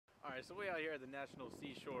Alright, so we out here at the National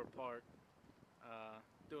Seashore Park,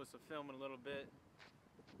 doing some filming a little bit.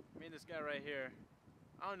 Me and this guy right here,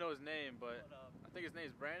 I don't know his name, but I think his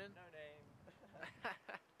name's Brandon. No name.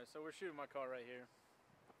 So we're shooting my car right here.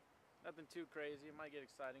 Nothing too crazy, it might get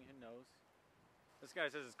exciting, who knows. This guy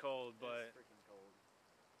says it's cold, but It's freaking cold.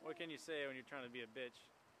 What can you say when you're trying to be a bitch?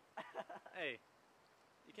 Hey,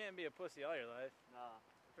 you can't be a pussy all your life. Nah,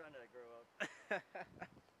 I'm trying to grow up.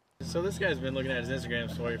 So this guy's been looking at his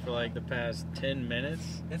Instagram story for like the past 10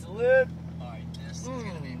 minutes. It's lit! Alright, this is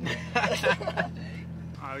gonna be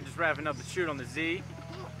Alright, we're just wrapping up the shoot on the Z.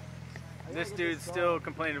 This dude's still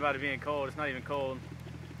complaining about it being cold. It's not even cold.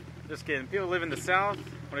 Just kidding. People live in the south,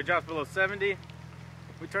 when it drops below 70,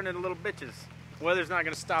 we turn into little bitches. Weather's not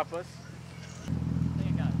gonna stop us. I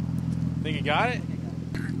think I got it. Think you got it?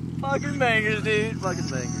 Fucking bangers, dude. Fucking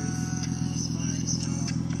bangers.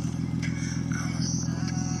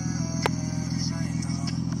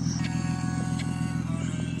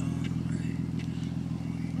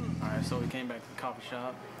 Alright, so we came back to the coffee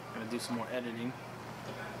shop. Gonna do some more editing.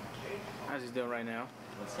 How's he doing right now?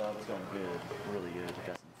 What's up? It's going good. Really good.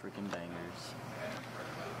 Got some freaking bangers.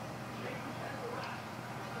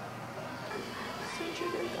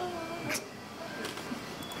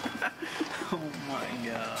 Oh my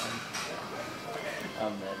god.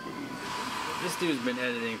 I'm that dude. This dude's been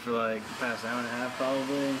editing for like the past hour and a half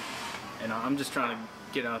probably. And I'm just trying to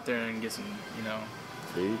get out there and get some, you know,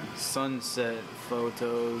 Dude. sunset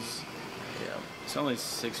photos. Yeah. It's only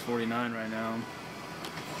 6:49 right now.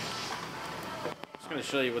 Just gonna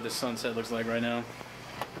show you what the sunset looks like right now.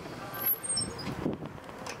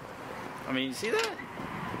 I mean, you see that?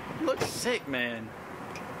 It looks sick, man.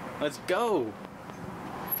 Let's go.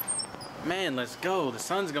 Man, let's go. The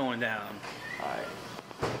sun's going down. Alright.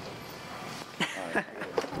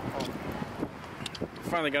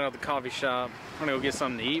 Finally got out the coffee shop. I'm gonna go get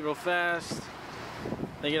something to eat real fast.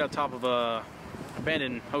 They get on top of a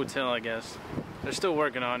abandoned hotel, I guess. They're still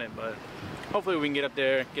working on it, but hopefully we can get up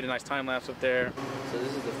there, get a nice time lapse up there. So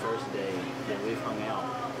this is the first day that we've hung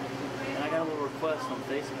out. And I got a little request on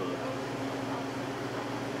Facebook.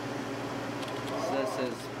 So that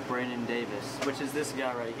says Brandon Davis, which is this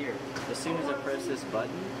guy right here. As soon as I press this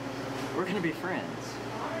button, we're gonna be friends.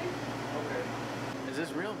 Is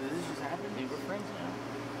this real? Did this just happen? Dude, we're friends now.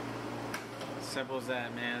 Simple as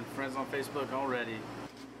that, man. Friends on Facebook already.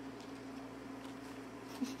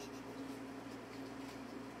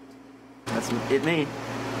 That's it me.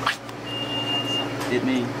 It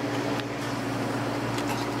me.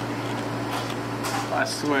 I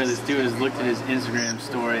swear this dude has looked at his Instagram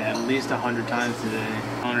story at least 100 times today.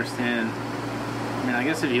 I don't understand. I mean, I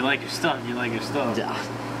guess if you like your stuff, you like your stuff. Yeah,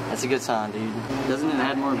 that's a good sign, dude. Doesn't it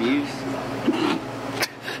add more views?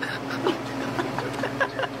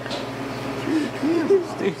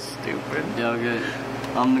 Dude's stupid. Yo, good.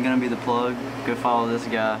 I'm gonna be the plug. Go follow this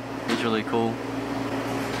guy. He's really cool.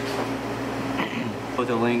 Put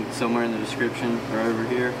the link somewhere in the description or over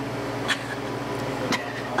here.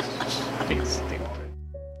 He's stupid.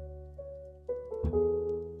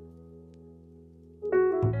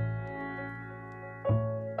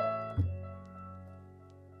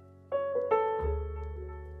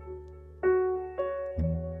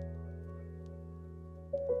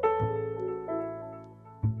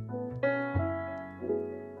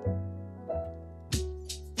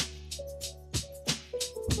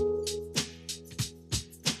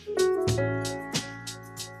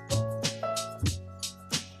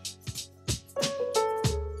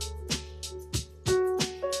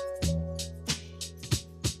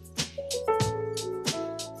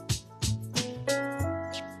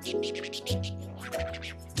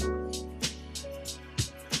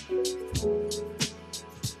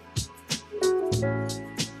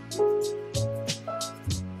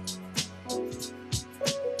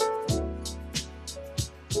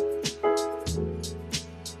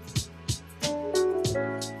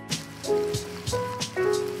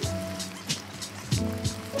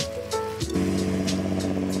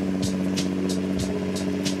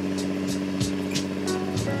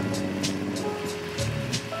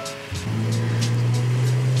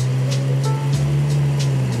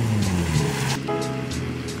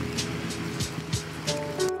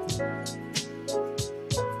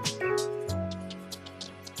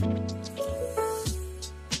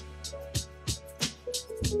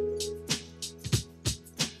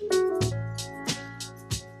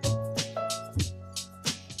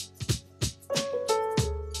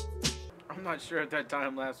 I'm not sure if that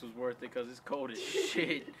time lapse was worth it because it's cold as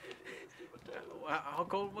shit. How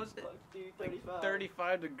cold was it? Like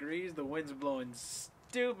 35 degrees. The wind's blowing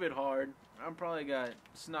stupid hard. I probably got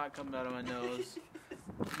snot coming out of my nose.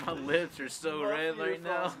 My lips are so red Muffy right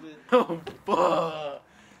now. frostbite. Oh, fuck.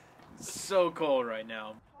 It's so cold right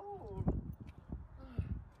now. Cold.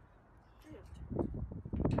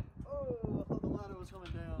 Oh, I thought the ladder was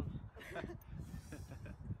coming down.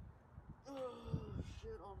 Oh,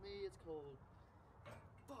 shit on me, it's cold.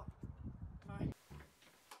 Fuck. Alright.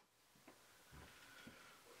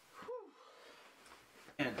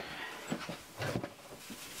 Man.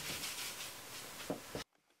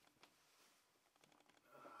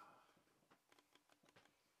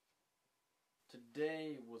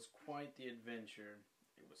 Today was quite the adventure.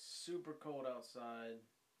 It was super cold outside,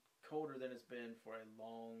 colder than it's been for a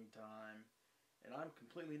long time, and I'm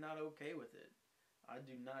completely not okay with it. I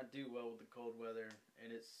do not do well with the cold weather,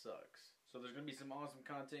 and it sucks. So there's going to be some awesome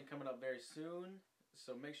content coming up very soon,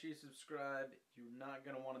 so make sure you subscribe. You're not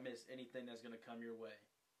going to want to miss anything that's going to come your way.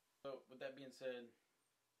 So with that being said,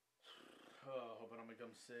 I hope I don't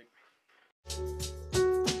become sick.